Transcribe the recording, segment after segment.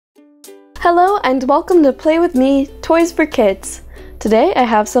Hello and welcome to Play With Me, Toys for Kids. Today I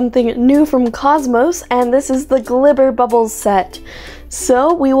have something new from Kosmos, and this is the Glibber Bubbles set.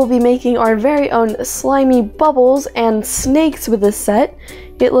 So we will be making our very own slimy bubbles and snakes with this set.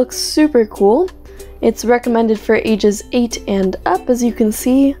 It looks super cool. It's recommended for ages 8 and up, as you can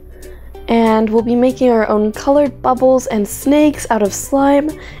see. And we'll be making our own colored bubbles and snakes out of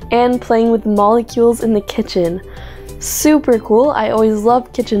slime and playing with molecules in the kitchen. Super cool. I always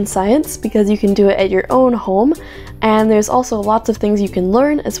love kitchen science because you can do it at your own home, and there's also lots of things you can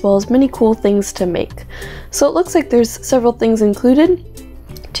learn as well as many cool things to make. So it looks like there's several things included.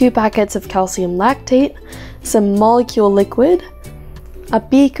 2 packets of calcium lactate, some molecule liquid, a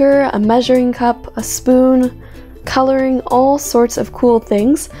beaker, a measuring cup, a spoon, coloring, all sorts of cool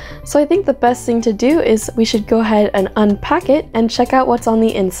things. So I think the best thing to do is we should go ahead and unpack it and check out what's on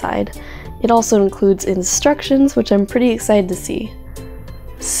the inside. It also includes instructions, which I'm pretty excited to see.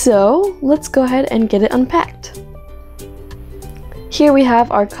 So let's go ahead and get it unpacked. Here we have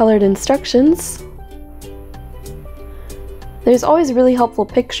our colored instructions. There's always really helpful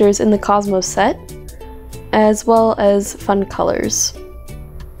pictures in the Kosmos set, as well as fun colors.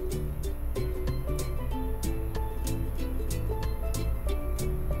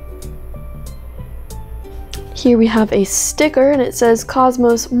 Here we have a sticker and it says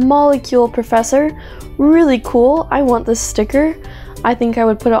Kosmos Molecule Professor. Really cool. I want this sticker. I think I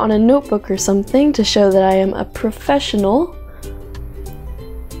would put it on a notebook or something to show that I am a professional.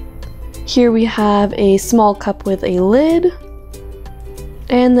 Here we have a small cup with a lid.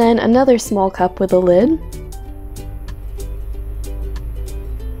 And then another small cup with a lid.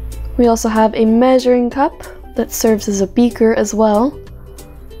 We also have a measuring cup that serves as a beaker as well.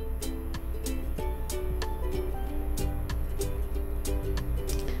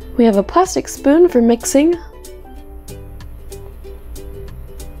 We have a plastic spoon for mixing,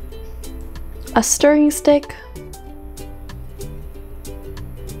 a stirring stick,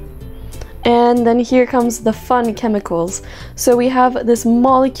 and then here comes the fun chemicals. So we have this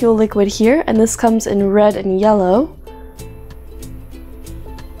molecule liquid here, and this comes in red and yellow.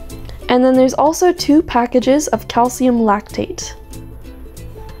 And then there's also 2 packages of calcium lactate.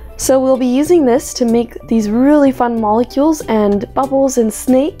 So we'll be using this to make these really fun molecules and bubbles and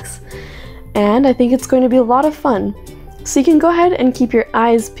snakes, and I think it's going to be a lot of fun. So you can go ahead and keep your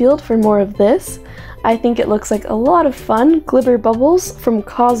eyes peeled for more of this. I think it looks like a lot of fun. Glibber Bubbles from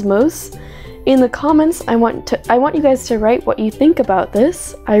Kosmos. In the comments, I want you guys to write what you think about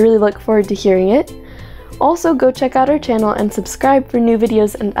this. I really look forward to hearing it. Also, go check out our channel and subscribe for new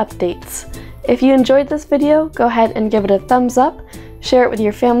videos and updates. If you enjoyed this video, go ahead and give it a thumbs up. Share it with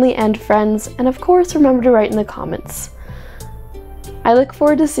your family and friends, and of course remember to write in the comments. I look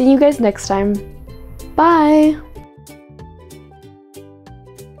forward to seeing you guys next time. Bye!